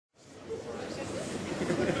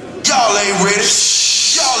ain't ready.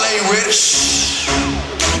 Y'all ain't ready.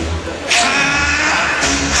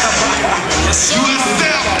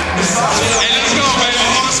 USF. Hey, let's go, baby.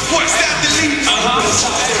 All the sports athletes.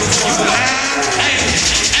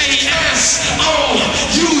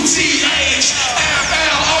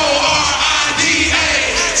 A-S-O-U-T-H-F-L-O-R-I-D-A.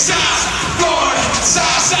 South Florida,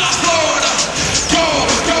 South Florida. Go,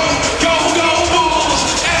 go, go, go,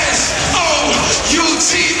 Bulls.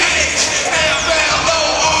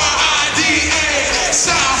 S-O-U-T-H-F-L-O-R-I-D-A.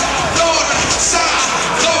 South Florida, South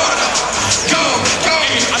Florida. Go, go.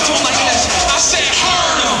 I told like this. I said,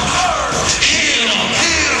 heard them, hit them,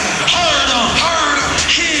 heard them,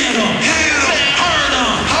 hit them, heard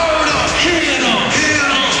them, hit them,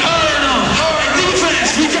 heard them.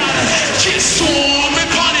 Defense, we gotta get swarm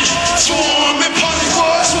and punish, swarm and punish,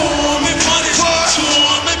 swarm and punish,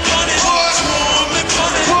 swarm and punish, swarm and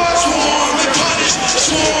punish, swarm and punish,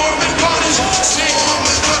 swarm and punish, swarm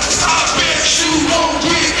and punish. I bet you won't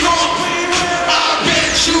get caught. I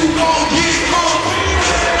bet you won't get caught.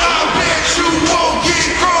 I bet you won't get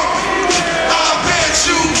caught. I bet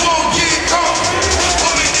you won't get caught.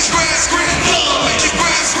 We'll make the grass green. We'll make the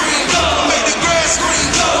grass green. We'll make the grass green.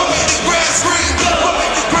 We'll make the grass green. We'll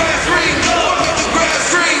make the grass green. We'll make the grass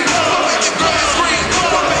green. We'll make the grass green.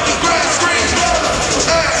 We'll make the grass green.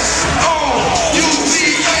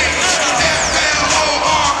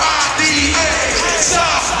 S-O-U-T-H-F-L-O-R-I-D-A.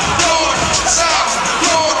 South Florida, South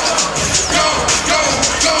Florida. Go, go,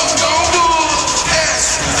 go, go, Bulls.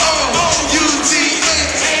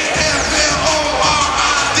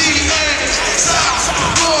 S-O-U-T-H-F-L-O-R-I-D-A. South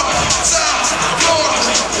Florida, South Florida.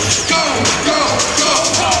 Go, go, go.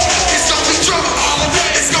 It's gonna be trouble all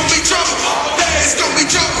day. It's gonna be trouble all day. It's gonna be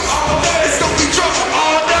trouble all day. It's gonna be trouble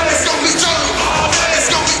all day. It's gonna be trouble all day. It's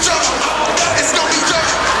gonna be trouble. It's gonna be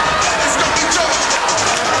trouble. It's gonna be trouble.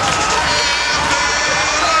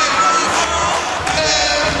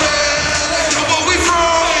 Know where we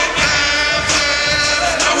from?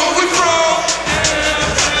 Know where we from?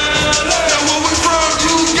 Know where we from?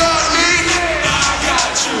 You got me. I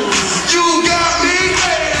got you. You got me. I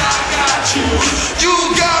got you. You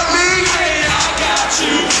got me. I got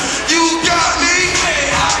you. You got me.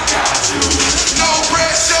 I got you. No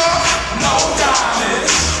pressure. No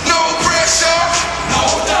diamonds. No pressure. No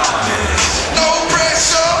diamonds. No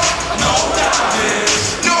pressure. No diamonds.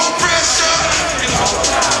 No pressure. No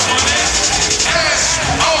diamonds.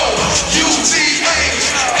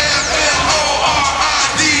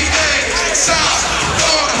 S-O-U-T-H-F-L-O-R-I-D-A. South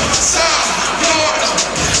Florida, South Florida.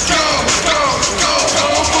 Go, go, go, go,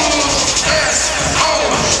 Bulls.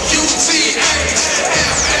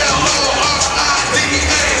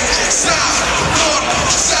 S-O-U-T-H-F-L-O-R-I-D-A. South Florida,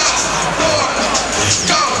 South Florida.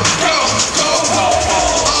 Go, go, go, go,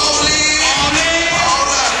 Bulls. All in, all in, all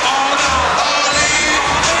right, all right, all in,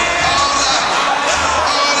 all right,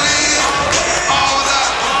 all in, all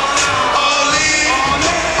right, all in,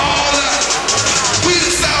 all right. We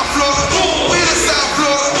the South Florida, we the South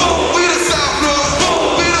Florida, we the South Florida,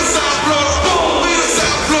 we the South Florida, we the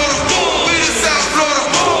South Florida, we the South Florida,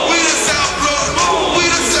 we the South Florida, we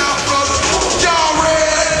the South Florida. Y'all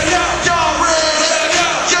ready? Y'all ready?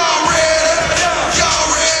 Y'all ready? Y'all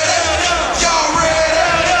ready? Y'all ready?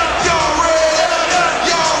 Y'all ready?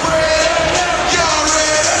 Y'all ready? Y'all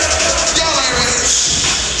ready? Y'all ain't ready.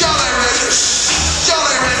 Y'all ain't ready. Y'all ain't ready. Y'all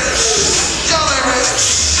ain't ready.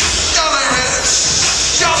 Y'all ain't ready.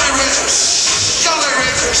 Y'all ain't ready. Y'all ain't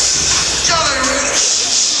ready. Y'all ain't ready.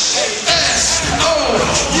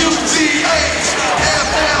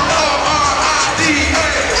 S-O-U-T-H-F-L-O-R-I-D-A.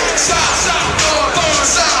 South, South Florida,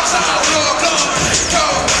 South, South Florida. Go,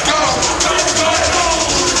 go, go, go, go.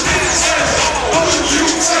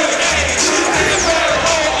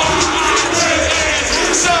 S-O-U-T-H-F-L-O-R-I-D-A.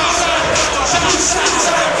 South, South, South, South,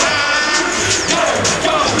 South. Go,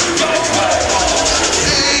 go, go, go.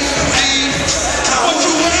 Now what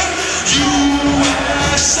you at?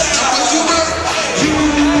 USF. Now what you at?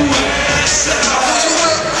 USF. Now what you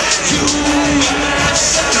at?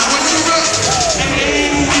 USF. Now what you at?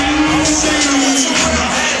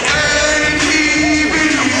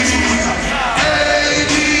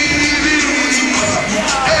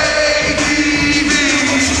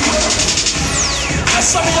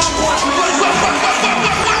 Some of y'all boys, what?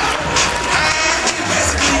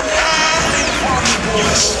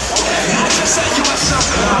 Just say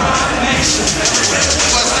USF Nation.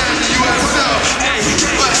 What's that? USF.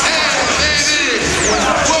 What's that, baby?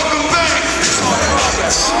 Welcome back.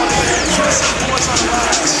 USF boys on the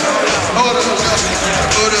rise. Hold up, hold up.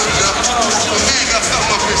 The man got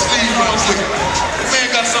something up his sleeve right quick. The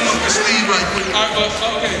man got something up his sleeve right quick. All right,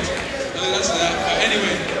 okay. That's that.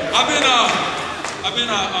 Anyway, I've been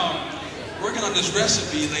working on this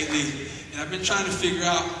recipe lately, and I've been trying to figure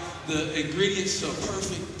out the ingredients to a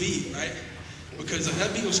perfect beat, right? Because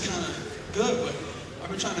that beat was kind of good, but I've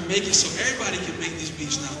been trying to make it so everybody can make these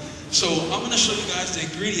beats now. So I'm going to show you guys the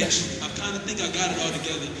ingredients. I kind of think I got it all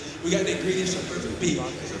together. We got the ingredients to a perfect beat.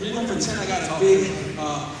 So we're going to pretend I got a big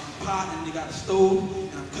pot and you got a stove,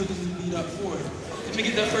 and I'm cooking the beat up for it. Let me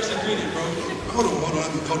get that first ingredient, bro. Hold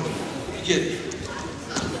on. You get it.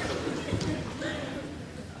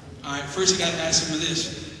 All right, first you got to add some of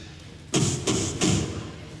this.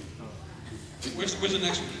 Where's the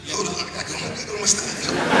next one? Hold on, I got my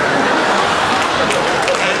stand.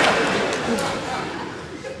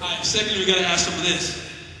 All right, secondly, we got to add some of this.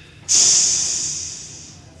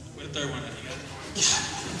 Where's the third one at? You got it?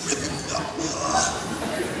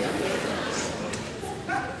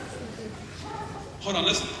 Hold on,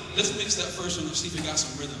 let's mix that first one and see if we got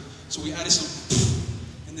some rhythm. So we added some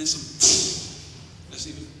and then some. Let's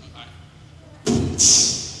see if it, all right.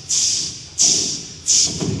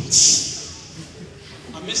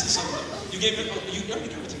 I'm missing something. You gave it, you already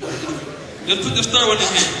gave it to me. Anyway, let's put this third one in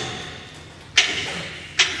here.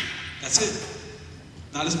 That's it.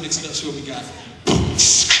 Now let's mix it up, see what we got.